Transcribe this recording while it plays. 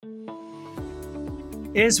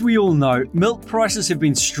As we all know, milk prices have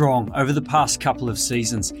been strong over the past couple of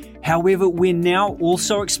seasons. However, we're now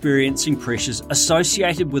also experiencing pressures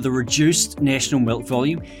associated with a reduced national milk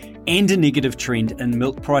volume and a negative trend in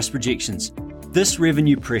milk price projections. This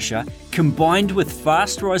revenue pressure, combined with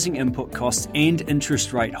fast rising input costs and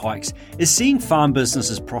interest rate hikes, is seeing farm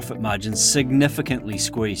businesses' profit margins significantly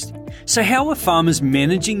squeezed. So how are farmers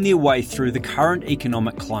managing their way through the current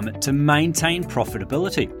economic climate to maintain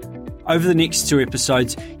profitability? Over the next 2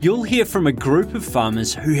 episodes, you'll hear from a group of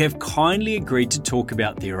farmers who have kindly agreed to talk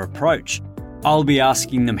about their approach. I'll be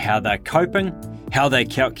asking them how they're coping, how they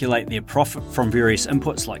calculate their profit from various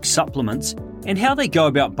inputs like supplements, and how they go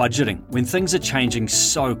about budgeting when things are changing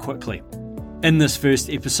so quickly. In this first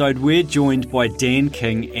episode, we're joined by Dan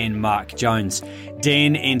King and Mark Jones.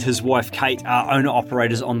 Dan and his wife Kate are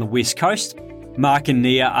owner-operators on the West Coast. Mark and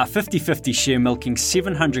Nia are 50-50 share milking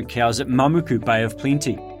 700 cows at Mamuku Bay of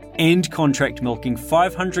Plenty and contract milking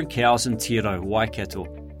 500 cows in Te Rau, Waikato.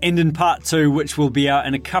 And in part 2, which will be out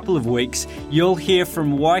in a couple of weeks, you'll hear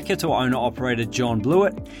from Waikato owner-operator John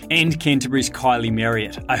Blewett and Canterbury's Kylie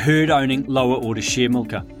Marriott, a herd-owning lower-order share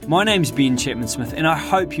milker. My name's Ben Chapman-Smith, and I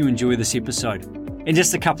hope you enjoy this episode. And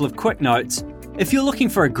just a couple of quick notes. If you're looking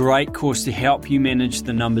for a great course to help you manage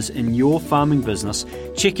the numbers in your farming business,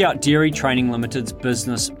 check out Dairy Training Limited's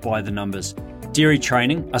Business by the Numbers. Dairy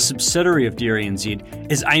Training, a subsidiary of Dairy NZ,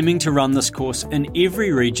 is aiming to run this course in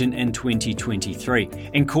every region in 2023,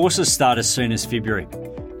 and courses start as soon as February.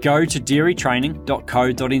 Go to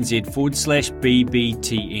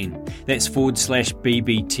dairytraining.co.nz/BBTN. That's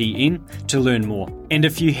 /BBTN to learn more. And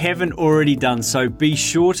if you haven't already done so, be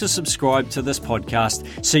sure to subscribe to this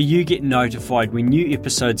podcast so you get notified when new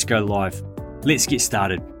episodes go live. Let's get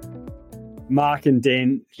started. Mark and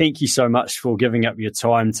Dan, thank you so much for giving up your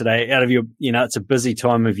time today. Out of your, it's a busy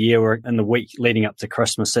time of year. We're in the week leading up to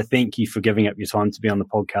Christmas. So thank you for giving up your time to be on the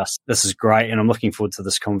podcast. This is great. And I'm looking forward to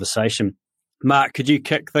this conversation. Mark, could you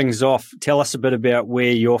kick things off? Tell us a bit about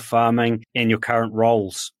where you're farming and your current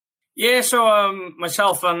roles. Yeah, so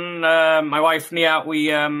myself and my wife, Nia, we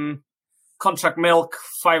contract milk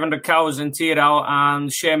 500 cows in Te Rau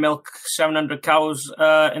and share milk 700 cows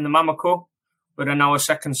in the Mamuku. We're in our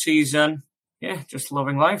second season. Yeah, just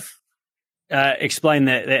loving life. Explain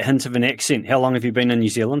that hint of an accent. How long have you been in New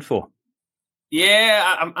Zealand for?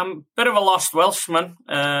 Yeah, I'm a bit of a lost Welshman.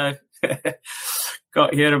 Got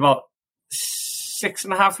here about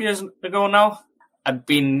 6.5 years ago now. I'd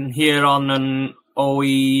been here on an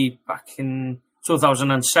OE back in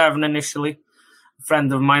 2007 initially. A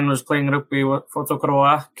friend of mine was playing rugby with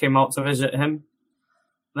Whotokoroa, came out to visit him.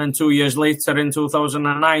 Then 2 years later, in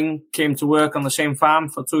 2009, came to work on the same farm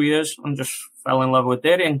for 2 years and just fell in love with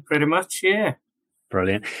dairying, pretty much, yeah.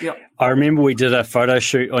 Brilliant. Yep. I remember we did a photo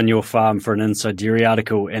shoot on your farm for an Inside Dairy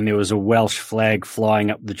article, and there was a Welsh flag flying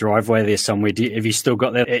up the driveway there somewhere. Have you still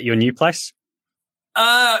got that at your new place?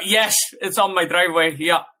 Yes, it's on my driveway,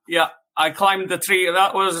 yeah. I climbed the tree.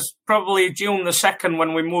 That was probably June the 2nd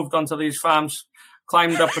when we moved onto these farms.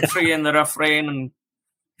 Climbed up a tree in the rough rain and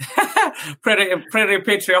pretty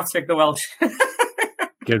patriotic, the Welsh.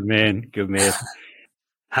 Good man.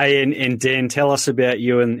 Hey, and Dan, tell us about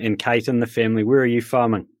you and Kate and the family. Where are you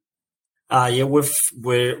farming?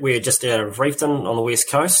 We're just out of Reefton on the West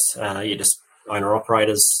Coast. Just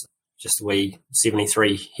owner-operators, just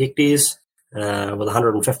 73 hectares with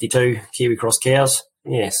 152 Kiwi Cross cows.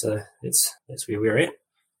 Yeah, so that's where we're at.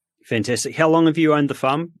 Fantastic. How long have you owned the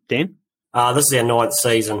farm, Dan? This is our 9th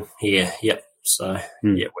season here, yep. So,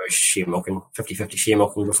 we're share milking, 50-50 share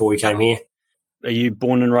milking before we came here. Are you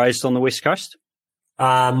born and raised on the West Coast?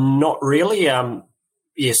 Not really.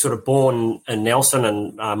 Sort of born in Nelson,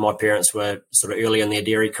 and my parents were sort of early in their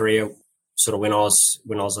dairy career, sort of when I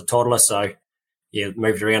was a toddler. So,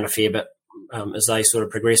 moved around a fair bit as they sort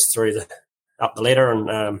of progressed up the ladder,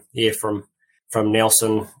 and from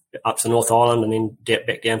Nelson up to North Island, and then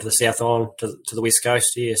back down to the South Island to the West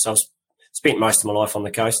Coast. Yeah, so I've spent most of my life on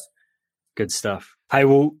the coast. Good stuff. Hey,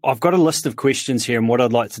 well, I've got a list of questions here, and what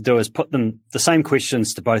I'd like to do is put the same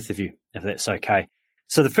questions to both of you, if that's okay.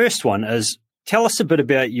 So the first one is, tell us a bit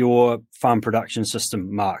about your farm production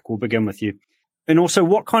system, Mark. We'll begin with you. And also,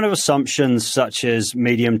 what kind of assumptions, such as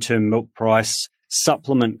medium-term milk price,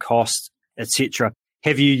 supplement cost, etc.,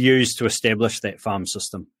 have you used to establish that farm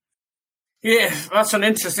system? Yeah, that's an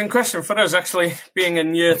interesting question for us, actually, being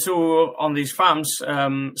in year 2 on these farms.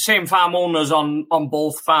 Same farm owners on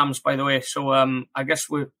both farms, by the way. So I guess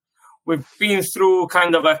we've been through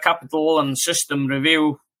kind of a capital and system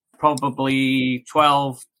review probably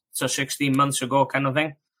 12 to 16 months ago kind of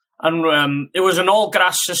thing. And it was an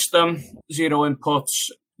all-grass system, 0 inputs,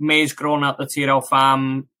 maize grown at the Te Rau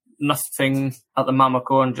farm, nothing at the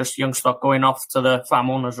Mamaco and just young stock going off to the farm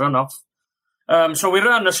owners runoff. So we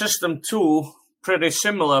run a system too, pretty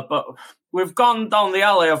similar, but we've gone down the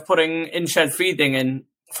alley of putting in-shed feeding in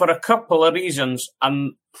for a couple of reasons,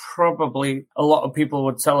 and probably a lot of people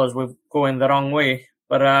would tell us we're going the wrong way.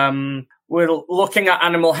 But we're looking at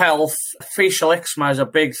animal health. Facial eczema is a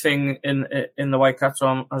big thing in the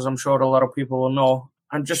Waikato, as I'm sure a lot of people will know,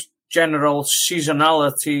 and just general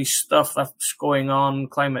seasonality stuff that's going on,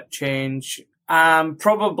 climate change,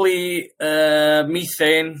 probably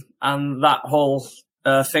methane and that whole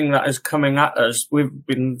thing that is coming at us. We've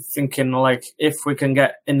been thinking, like, if we can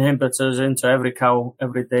get inhibitors into every cow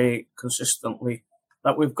every day consistently,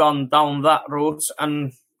 that we've gone down that road,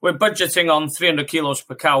 and we're budgeting on 300 kilos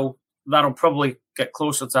per cow. That'll probably get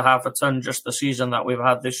closer to half a ton just the season that we've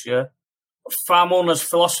had this year. Farm owners'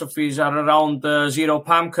 philosophies are around the zero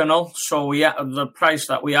palm kernel, so yeah, the price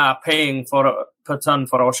that we are paying for per ton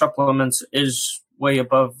for our supplements is way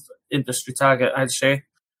above industry target, I'd say.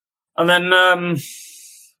 And then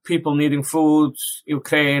people needing food,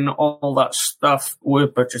 Ukraine, all that stuff, we're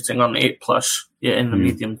budgeting on 8+ in the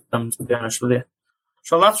medium term, to be honest with you.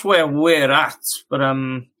 So that's where we're at. But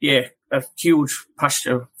a huge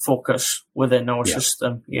pasture focus within our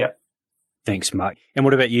system. Yeah. Thanks, Mark. And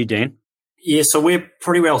what about you, Dan? Yeah, so we're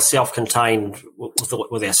pretty well self-contained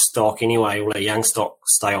with our stock anyway. All our young stock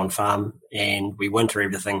stay on farm, and we winter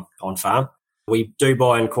everything on farm. We do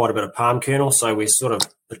buy in quite a bit of palm kernel, so we're sort of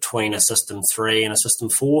between a system 3 and a system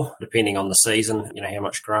 4, depending on the season, how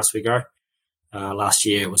much grass we grow. Last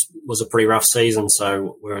year was a pretty rough season,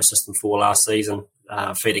 so we were a system 4 last season,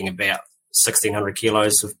 feeding about 1,600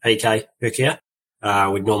 kilos of PK per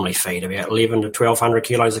cow. We'd normally feed about 1,100 to 1,200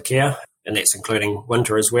 kilos a cow, and that's including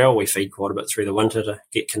winter as well. We feed quite a bit through the winter to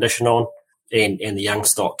get condition on, and the young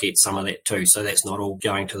stock gets some of that too, so that's not all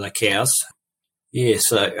going to the cows. Yeah,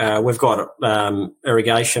 so we've got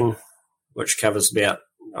irrigation, which covers about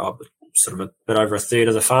sort of a bit over a third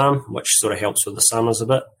of the farm, which sort of helps with the summers a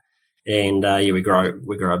bit. And we grow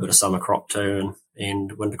a bit of summer crop too,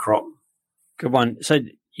 and winter crop. Good one. So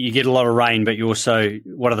you get a lot of rain, but you also,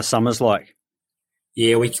 what are the summers like?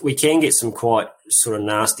 Yeah, we can get some quite sort of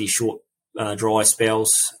nasty short dry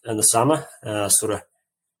spells in the summer.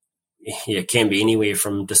 It can be anywhere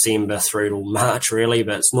from December through to March really,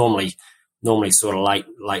 but it's normally sort of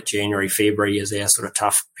late January, February is our sort of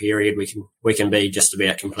tough period. We can be just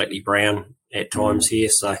about completely brown at times here.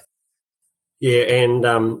 So yeah, and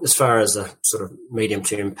as far as the sort of medium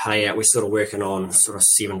term payout, we're sort of working on sort of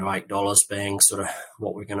 $7 to $8 being sort of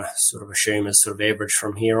what we're going to sort of assume is sort of average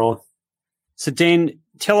from here on. So Dan,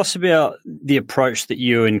 tell us about the approach that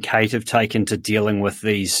you and Kate have taken to dealing with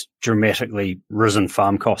these dramatically risen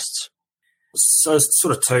farm costs. So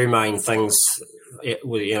sort of two main things.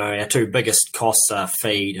 Our two biggest costs are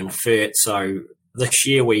feed and fert. So this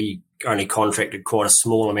year we only contracted quite a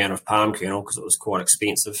small amount of palm kernel because it was quite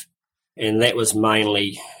expensive. And that was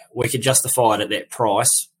mainly, we could justify it at that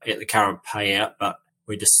price at the current payout, but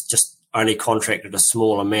we just only contracted a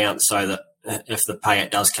small amount so that if the payout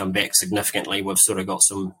does come back significantly, we've sort of got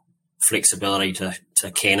some flexibility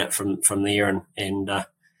to can it from there and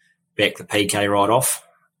back the PK right off.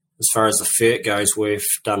 As far as the fert goes, we've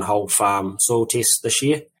done whole farm soil tests this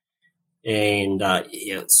year, and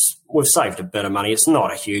we've saved a bit of money. It's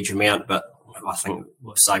not a huge amount, but I think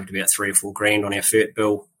we've saved about $3 or $4 on our fert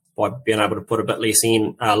bill by being able to put a bit less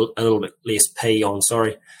a little bit less P on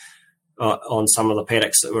some of the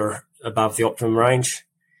paddocks that were above the optimum range.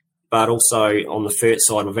 But also on the fert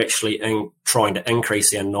side, we've actually trying to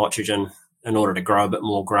increase our nitrogen in order to grow a bit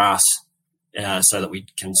more grass, so that we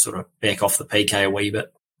can sort of back off the PK a wee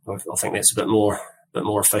bit. I think that's a bit more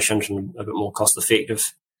efficient and a bit more cost effective.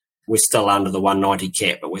 We're still under the 190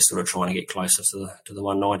 cap, but we're sort of trying to get closer to the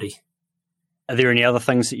 190. Are there any other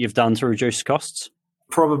things that you've done to reduce costs?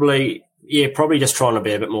 Probably just trying to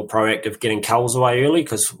be a bit more proactive, getting culls away early,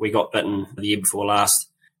 because we got bitten the year before last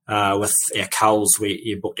with our culls.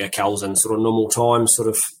 We booked our culls in sort of normal time, sort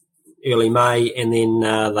of early May, and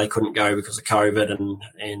then they couldn't go because of COVID,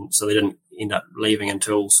 and so they didn't end up leaving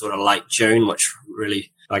until sort of late June, which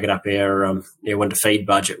really buggered up our winter feed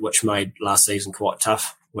budget, which made last season quite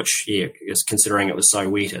tough, which, is considering it was so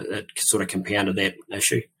wet, it sort of compounded that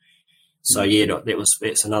issue. So,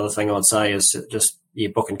 that's another thing I'd say is just,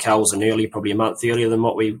 booking culls in early, probably a month earlier than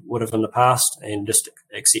what we would have in the past, and just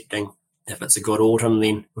accepting if it's a good autumn,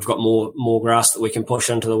 then we've got more grass that we can push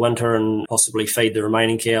into the winter and possibly feed the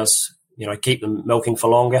remaining cows, keep them milking for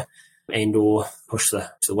longer, and or push the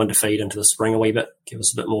winter feed into the spring a wee bit, give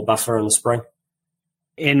us a bit more buffer in the spring.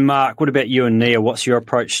 And Mark, what about you and Nia? What's your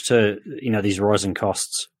approach to these rising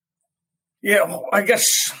costs? Yeah, I guess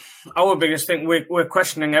our biggest thing, we're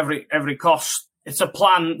questioning every cost. It's a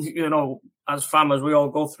plan, as farmers, we all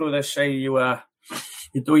go through this, say you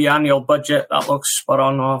do your annual budget, that looks spot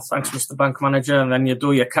on, thanks, Mr. Bank Manager, and then you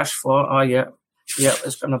do your cash flow, yeah,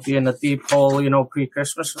 it's going to be in a deep hole,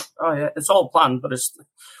 pre-Christmas. It's all planned, but it's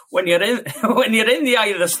when you're in the eye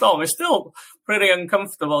of the storm, it's still pretty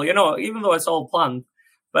uncomfortable, even though it's all planned.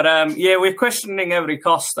 But we're questioning every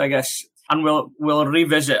cost, I guess, and we'll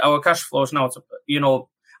revisit our cash flows now.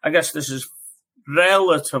 I guess this is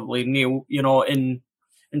relatively new, in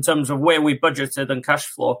terms of where we budgeted and cash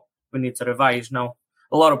flow. We need to revise now.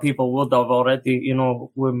 A lot of people would have already,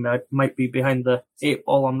 we might be behind the 8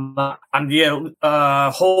 ball on that. And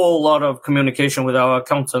a whole lot of communication with our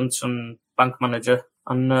accountants and bank manager.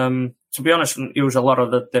 And to be honest, use a lot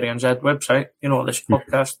of the Derry NZ website. This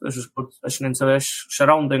podcast, this is good listening to this,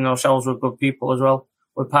 surrounding ourselves with good people as well.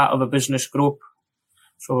 We're part of a business group.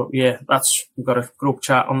 So, we've got a group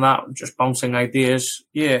chat on that, just bouncing ideas.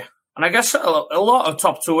 Yeah. And I guess a lot of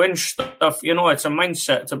top 2-inch stuff, it's a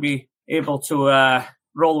mindset to be able to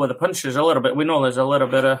roll with the punches a little bit. We know there's a little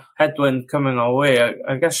bit of headwind coming our way.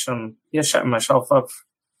 I guess I'm setting myself up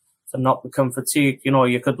to not become fatigued.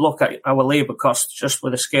 You could look at our labour costs just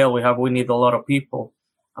with the scale we have. We need a lot of people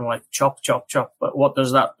and chop, chop, chop. But what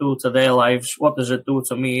does that do to their lives? What does it do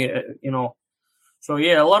to me? So,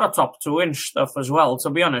 a lot of top 2-inch stuff as well,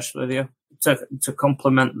 to be honest with you, to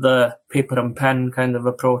complement the paper and pen kind of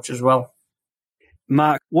approach as well.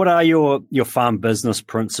 Mark, what are your farm business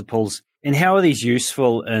principles and how are these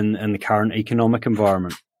useful in the current economic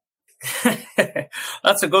environment?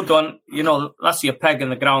 That's a good one. That's your peg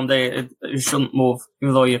in the ground. You shouldn't move,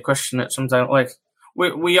 even though you question it sometimes.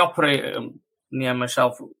 We operate,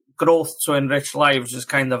 myself, growth to enrich lives is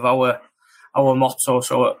kind of our motto.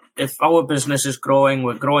 So if our business is growing,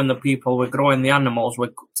 we're growing the people, we're growing the animals,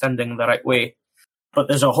 we're tending the right way. But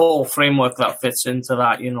there's a whole framework that fits into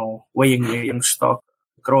that, weighing your young stock,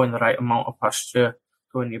 growing the right amount of pasture,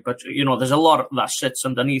 growing your budget. There's a lot that sits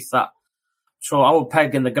underneath that. So our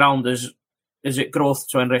peg in the ground is it growth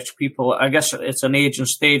to enrich people? I guess it's an age and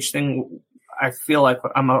stage thing. I feel like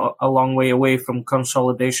I'm a long way away from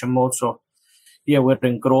consolidation mode. So, we're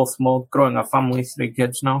in growth mode, growing a family, 3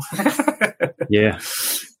 kids now. Yeah.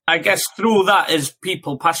 I guess through that is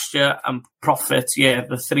people, pasture and profit.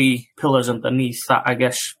 The 3 pillars underneath that, I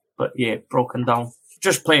guess. But broken down.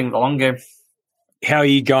 Just playing the long game. How are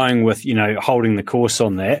you going with, holding the course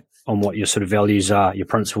on that, on what your sort of values are, your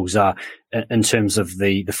principles are in terms of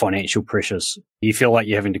the financial pressures? Do you feel like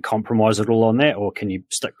you're having to compromise at all on that, or can you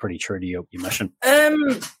stick pretty true to your mission?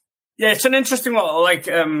 It's an interesting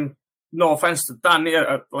one. No offense to Dan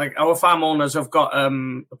here, our farm owners have got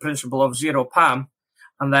the principle of zero palm,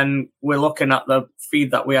 and then we're looking at the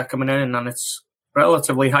feed that we are coming in, and it's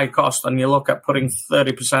relatively high cost. And you look at putting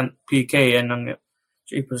 30% PK in, and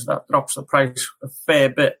jeepers, that drops the price a fair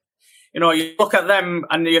bit. You look at them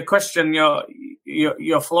and you question your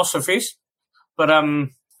philosophies, but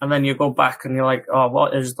and then you go back and you're like, oh,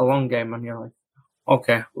 what is the long game? And you're like,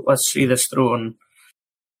 okay, let's see this through and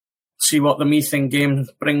see what the methane game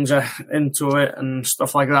brings into it and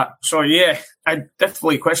stuff like that. So I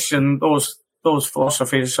definitely question those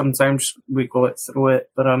philosophies. Sometimes we go through it,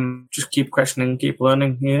 but just keep questioning, keep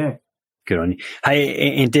learning. Yeah. Good on you.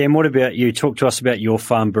 Hey, and Dan, what about you? Talk to us about your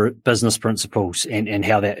farm business principles and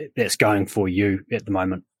how that's going for you at the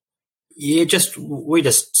moment. Yeah, we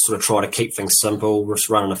just sort of try to keep things simple. Just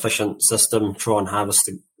run an efficient system, try and harvest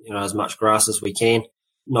as much grass as we can.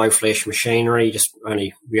 No flash machinery,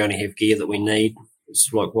 we only have gear that we need. It's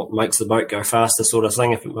like what makes the boat go faster sort of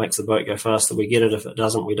thing. If it makes the boat go faster, we get it. If it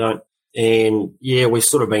doesn't, we don't. And we've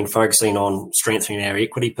sort of been focusing on strengthening our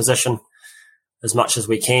equity position as much as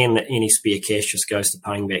we can. Any spare cash just goes to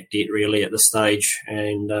paying back debt really at this stage.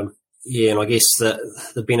 And and I guess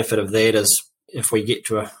the benefit of that is if we get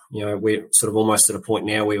to we're sort of almost at a point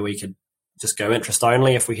now where we could just go interest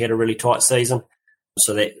only if we had a really tight season.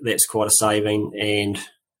 So that's quite a saving,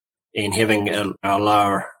 and having a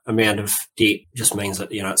lower amount of debt just means that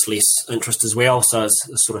it's less interest as well. So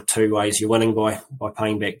it's sort of 2 ways you're winning by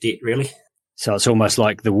paying back debt really. So it's almost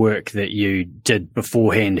like the work that you did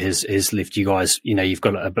beforehand has left you guys, you've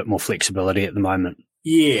got a bit more flexibility at the moment.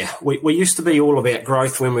 Yeah, we used to be all about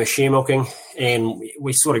growth when we were share milking, and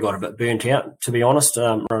we sort of got a bit burnt out, to be honest,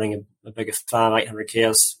 running a bigger farm, 800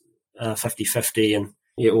 cows, 50-50, and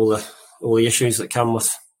all the issues that come with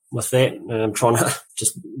that. Trying to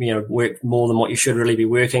just work more than what you should really be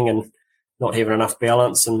working, and not having enough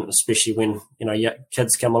balance, and especially when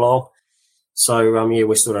kids come along. So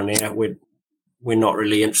we're sort of now we're not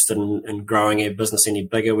really interested in growing our business any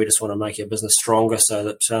bigger. We just want to make our business stronger so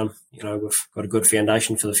that, we've got a good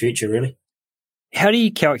foundation for the future, really. How do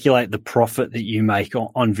you calculate the profit that you make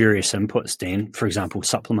on various inputs, Dan? For example,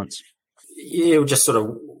 supplements? Yeah,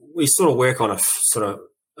 we work on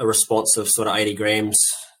a response of 80 grams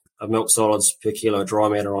of milk solids per kilo of dry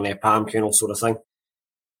matter on our palm kernel sort of thing.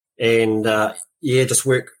 And, just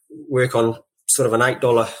work on sort of an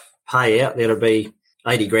 $8 payout. That'll be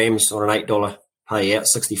 80 grams on an $8 payout,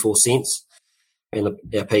 64 cents. And our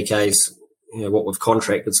PKs, what we've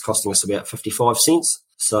contracted is costing us about 55 cents.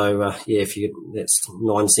 So, that's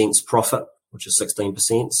 9 cents profit, which is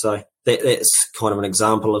 16%. So that's kind of an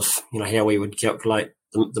example of, how we would calculate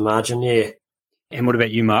the margin, yeah. And what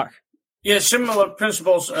about you, Mark? Yeah, similar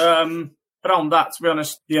principles around that, to be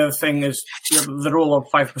honest. The other thing is the rule of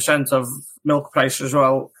 5% of milk price as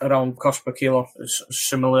well around cost per kilo is a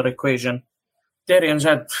similar equation. Dairyans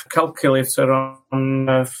had calculator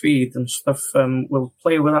on feed and stuff. We'll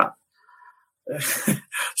play with that.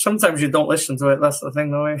 Sometimes you don't listen to it. That's the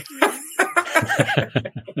thing, though.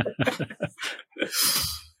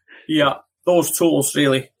 Yeah, those tools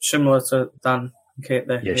really similar to Dan and Kate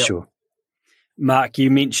there. Yeah, sure. Mark, you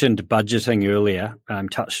mentioned budgeting earlier.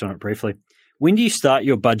 Touched on it briefly. When do you start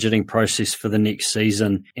your budgeting process for the next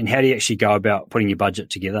season, and how do you actually go about putting your budget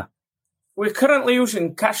together? We're currently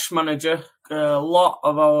using Cash Manager. A lot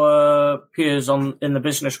of our peers in the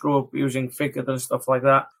business group using Figure and stuff like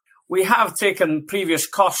that. We have taken previous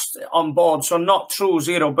costs on board, so not through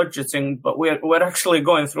zero budgeting, but we're actually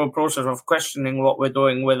going through a process of questioning what we're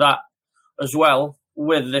doing with that as well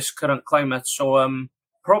with this current climate. So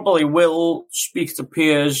probably will speak to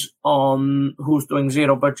peers on who's doing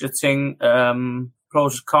zero budgeting,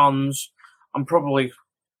 pros, cons, and probably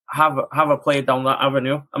have a play down that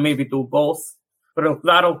avenue and maybe do both. But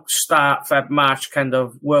that'll start Feb, March, kind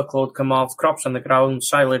of workload come off, crops on the ground,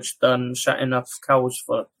 silage done, setting up cows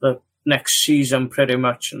for the next season pretty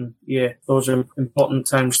much. And yeah, those are important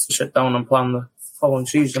times to sit down and plan the following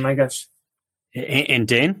season, I guess. And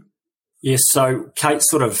Dan? Yes, so Kate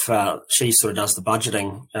she does the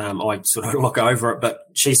budgeting. I sort of look over it, but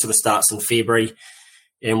she sort of starts in February.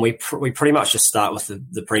 And we pretty much just start with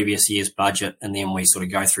the previous year's budget, and then we sort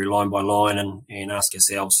of go through line by line and ask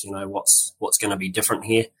ourselves, what's going to be different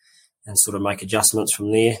here, and sort of make adjustments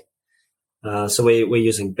from there. So we're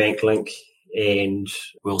using Banklink, and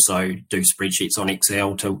we also do spreadsheets on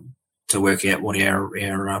Excel to work out what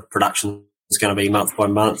our production is going to be month by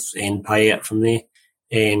month and pay out from there.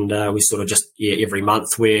 And we sort of just every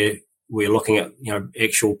month we're looking at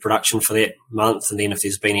actual production for that month, and then if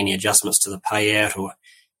there's been any adjustments to the payout or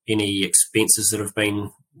any expenses that have been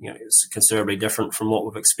considerably different from what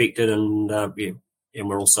we've expected, and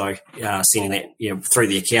we're also sending that through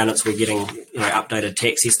the accountants. We're getting updated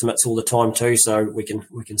tax estimates all the time too, so we can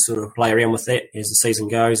sort of play around with that as the season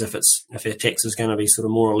goes. If our tax is going to be sort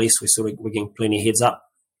of more or less, we're getting plenty of heads up.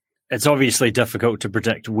 It's obviously difficult to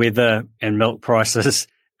predict weather and milk prices,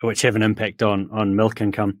 which have an impact on milk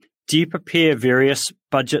income. Do you prepare various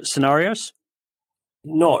budget scenarios?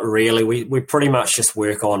 Not really. We pretty much just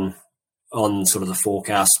work on sort of the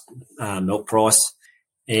forecast milk price,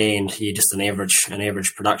 and just an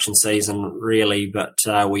average production season really. But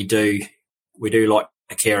we do like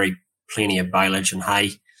to carry plenty of baleage and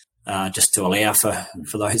hay just to allow for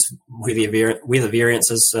those weather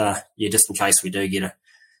variances. Just in case we do get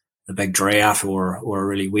a big drought or a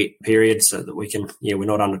really wet period, so that we can we're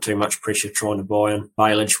not under too much pressure trying to buy in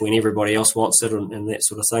baleage when everybody else wants it and that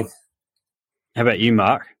sort of thing. How about you,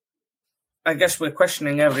 Mark? I guess we're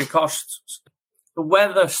questioning every cost. The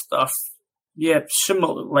weather stuff,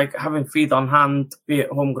 similar, like having feed on hand, be it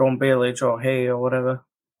homegrown baleage or hay or whatever.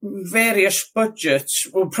 Various budgets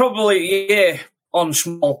will probably, on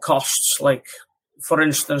small costs. Like, for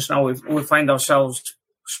instance, now we find ourselves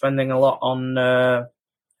spending a lot on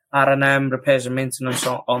R&M, repairs and maintenance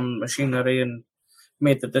on machinery, and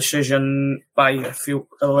made the decision buy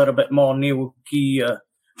a little bit more new gear,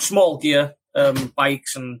 small gear,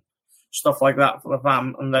 bikes and stuff like that for the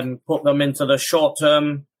farm, and then put them into the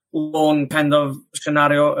short-term loan kind of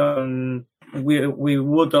scenario. We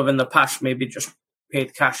would have in the past maybe just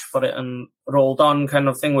paid cash for it and rolled on kind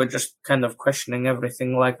of thing. We're just kind of questioning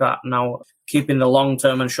everything like that now, keeping the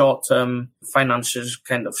long-term and short-term finances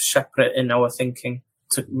kind of separate in our thinking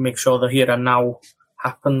to make sure the here and now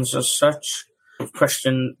happens as such. We've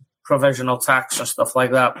questioned provisional tax and stuff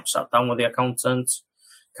like that, sat down with the accountant.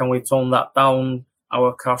 Can we tone that down?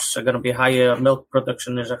 Our costs are going to be higher. Milk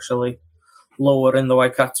production is actually lower in the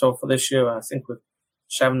Waikato for this year. I think we're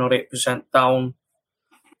 7 or 8% down.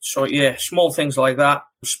 So, yeah, small things like that,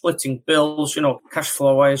 splitting bills, cash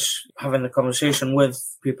flow wise, having the conversation with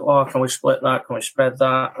people, can we split that? Can we spread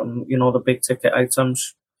that? The big ticket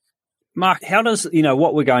items. Mark, how does,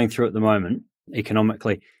 what we're going through at the moment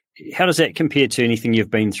economically, how does that compare to anything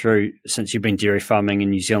you've been through since you've been dairy farming in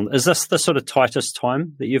New Zealand? Is this the sort of tightest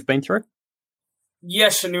time that you've been through?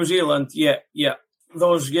 Yes, in New Zealand, yeah.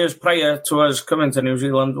 Those years prior to us coming to New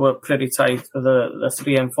Zealand were pretty tight, the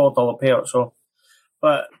 $3 and $4 payout. So,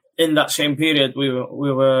 but in that same period, we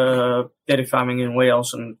were dairy farming in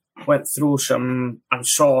Wales and went through and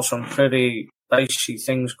saw some pretty dicey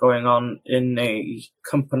things going on in a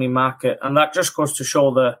company market. And that just goes to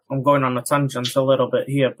show that I'm going on a tangent a little bit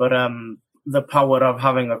here, but the power of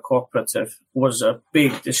having a cooperative was a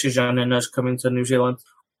big decision in us coming to New Zealand.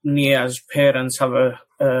 Nia's parents have a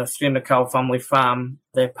 300-cow family farm.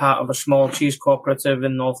 They're part of a small cheese cooperative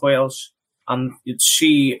in North Wales. And you'd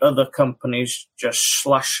see other companies just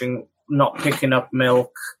slashing, not picking up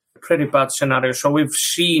milk. Pretty bad scenario. So we've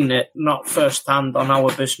seen it, not firsthand on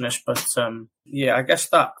our business, but I guess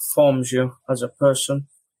that forms you as a person.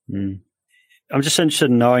 I'm just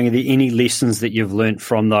interested in knowing, are there any lessons that you've learnt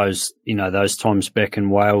from those times back in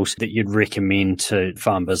Wales that you'd recommend to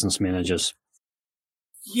farm business managers?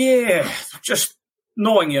 Yeah, just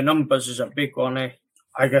knowing your numbers is a big one.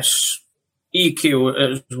 I guess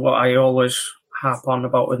EQ is what I always harp on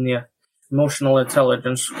about with the emotional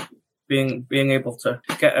intelligence. Being able to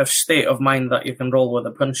get a state of mind that you can roll with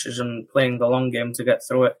the punches and playing the long game to get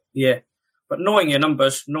through it. Yeah. But knowing your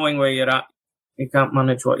numbers, knowing where you're at, you can't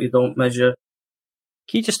manage what you don't measure.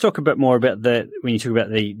 Can you just talk a bit more about when you talk about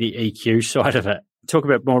the EQ side of it, talk a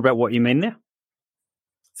bit more about what you mean there?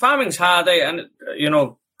 Farming's hard, and,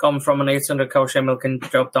 gone from an 800 cow share milking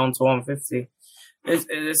job down to 150.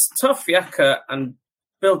 It's tough, Kurt, and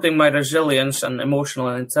building my resilience and emotional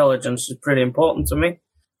intelligence is pretty important to me.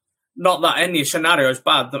 Not that any scenario is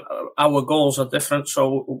bad. Our goals are different,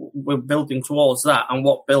 so we're building towards that. And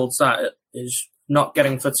what builds that is not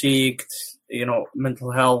getting fatigued,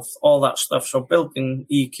 mental health, all that stuff. So building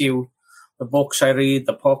EQ, the books I read,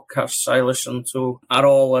 the podcasts I listen to are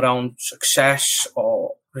all around success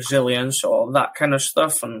or resilience or that kind of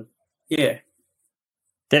stuff. And yeah.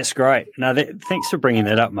 That's great. Now, thanks for bringing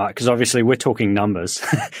that up, Mark, because obviously we're talking numbers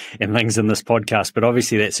and things in this podcast, but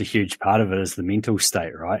obviously that's a huge part of it is the mental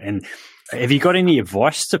state, right? And have you got any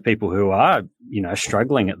advice to people who are,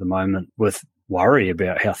 struggling at the moment with worry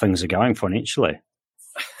about how things are going financially?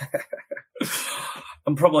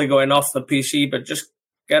 I'm probably going off the PC, but just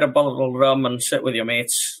get a bottle of rum and sit with your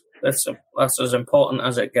mates. That's as important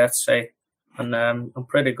as it gets, and I'm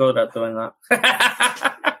pretty good at doing that.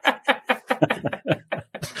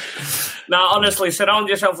 Now, honestly, surround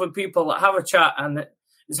yourself with people that have a chat, and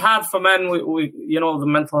it's hard for men. We the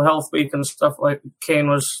mental health week and stuff like Kane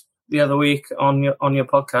was the other week on your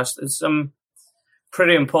podcast. It's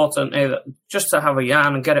pretty important just to have a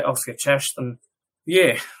yarn and get it off your chest, and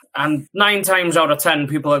and 9 times out of 10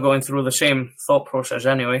 people are going through the same thought process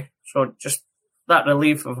anyway. So just that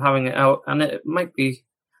relief of having it out, and it might be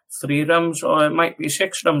 3 rums or it might be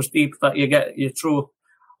 6 rums deep that you get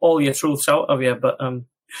all your truths out of you, but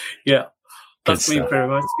that's me pretty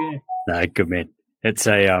much. Yeah. No, good man. It's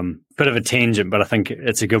a bit of a tangent, but I think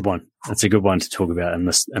it's a good one. It's a good one to talk about in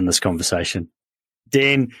this conversation.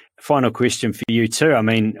 Dan, final question for you too. I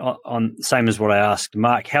mean, on same as what I asked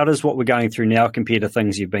Mark, how does what we're going through now compare to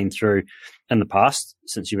things you've been through in the past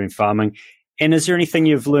since you've been farming? And is there anything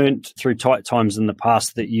you've learned through tight times in the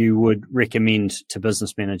past that you would recommend to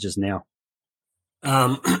business managers now?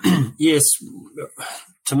 Yes,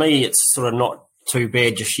 to me, it's sort of not too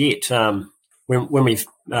bad just yet. When we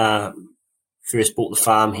first bought the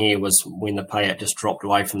farm here was when the payout just dropped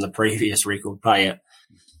away from the previous record payout.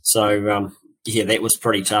 So, that was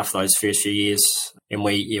pretty tough those first few years. And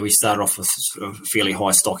we started off with sort of a fairly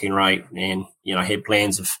high stocking rate and, had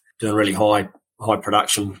plans of doing really high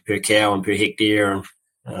production per cow and per hectare and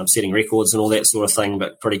setting records and all that sort of thing,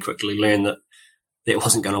 but pretty quickly learned that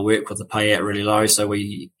wasn't going to work with the payout really low. So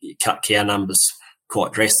we cut cow numbers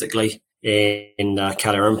quite drastically and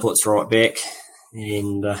cut our inputs right back.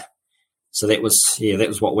 And so that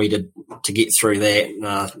was what we did to get through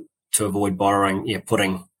that, to avoid borrowing,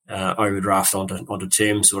 putting overdraft onto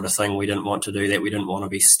term sort of thing. We didn't want to do that. We didn't want to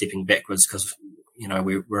be stepping backwards because,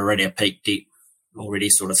 we're already at peak debt already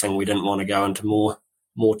sort of thing. We didn't want to go into more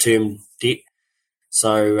term debt.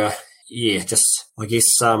 So, just I guess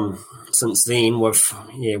since then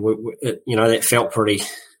that felt pretty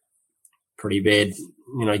bad.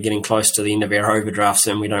 Getting close to the end of our overdrafts,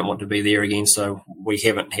 and we don't want to be there again. So we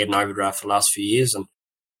haven't had an overdraft for the last few years, and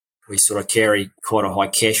sort of carry quite a high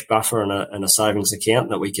cash buffer in a savings account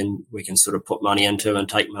that we can sort of put money into and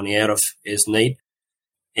take money out of as need.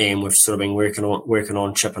 And we've sort of been working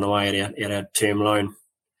on chipping away at our term loan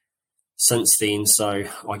since then. So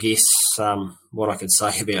I guess what I could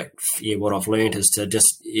say about what I've learned is to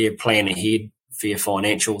just plan ahead for your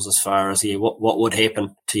financials as far as what would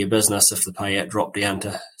happen to your business if the payout dropped down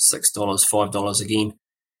to $6, $5 again,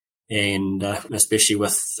 and especially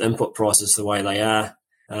with input prices the way they are.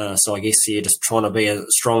 So I guess just trying to be a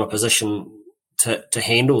stronger position to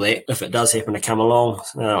handle that if it does happen to come along.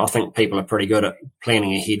 I think people are pretty good at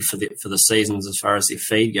planning ahead for the seasons as far as their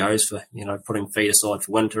feed goes, for putting feed aside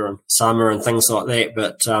for winter and summer and things like that.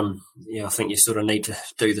 But I think you sort of need to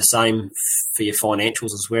do the same for your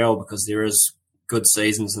financials as well, because there is good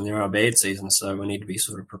seasons and there are bad seasons, so we need to be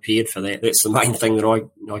sort of prepared for that. That's the main thing that I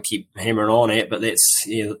keep hammering on at, but that's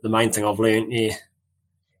the main thing I've learned.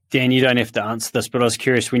 Dan, you don't have to answer this, but I was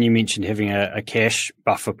curious when you mentioned having a cash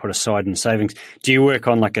buffer put aside in savings. Do you work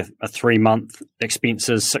on like a 3-month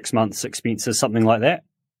expenses, 6 months expenses, something like that?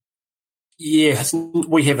 Yeah,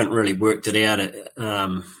 we haven't really worked it out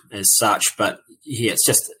as such, but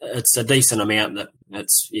it's a decent amount that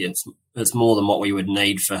it's more than what we would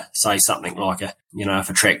need for, say, something like if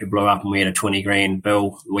a tractor blew up and we had a 20 grand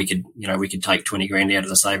bill, we could take 20 grand out of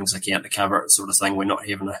the savings account to cover it, sort of thing. We're not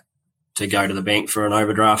having to go to the bank for an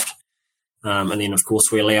overdraft. And then, of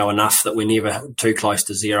course, we allow enough that we're never too close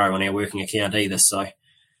to zero on our working account either. So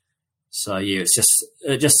yeah,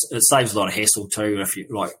 it saves a lot of hassle too. If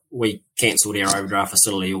we cancelled our overdraft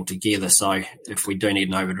facility altogether. So if we do need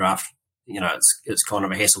an overdraft, it's kind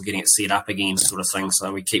of a hassle getting it set up again, sort of thing.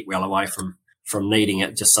 So we keep well away from needing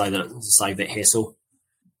it, just so that it save that hassle.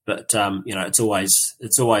 But it's always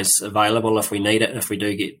available if we need it. If we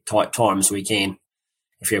do get tight times, we can.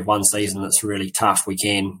 If you have one season that's really tough, we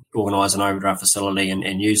can organise an overdraft facility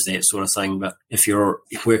and use that sort of thing. But if you're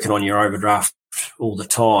working on your overdraft all the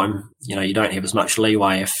time, you don't have as much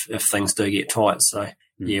leeway if things do get tight. So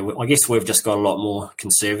yeah, I guess we've just got a lot more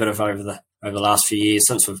conservative over the last few years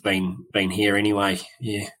since we've been here anyway.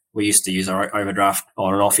 Yeah, we used to use our overdraft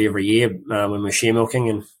on and off every year when we were share milking,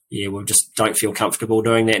 and yeah, we just don't feel comfortable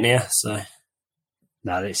doing that now. So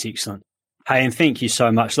no, that's excellent. Hey, and thank you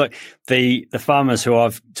so much. Look, the farmers who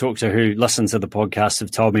I've talked to who listen to the podcast have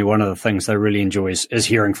told me one of the things they really enjoy is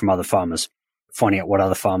hearing from other farmers, finding out what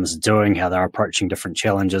other farmers are doing, how they're approaching different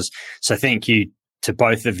challenges. So thank you to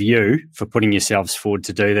both of you for putting yourselves forward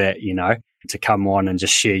to do that, to come on and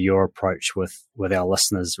just share your approach with our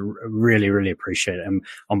listeners. Really, really appreciate it. And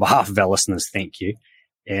on behalf of our listeners, thank you.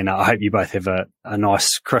 And I hope you both have a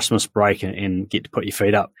nice Christmas break and get to put your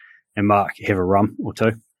feet up. And Mark, have a rum or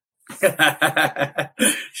two.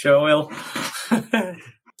 Sure will.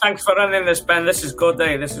 Thanks for running this, Ben. This is good,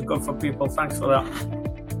 eh? This is good for people. Thanks for that.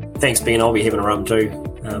 Thanks, Ben. I'll be having a rum too.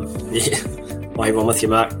 I'll have one with you,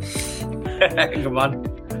 Mark. Come on.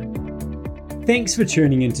 Thanks for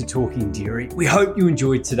tuning in to Talking Dairy. We hope you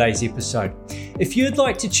enjoyed today's episode. If you'd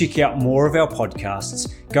like to check out more of our podcasts,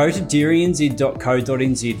 go to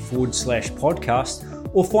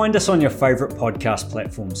dairynz.co.nz/podcast or find us on your favourite podcast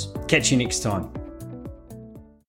platforms. Catch you next time.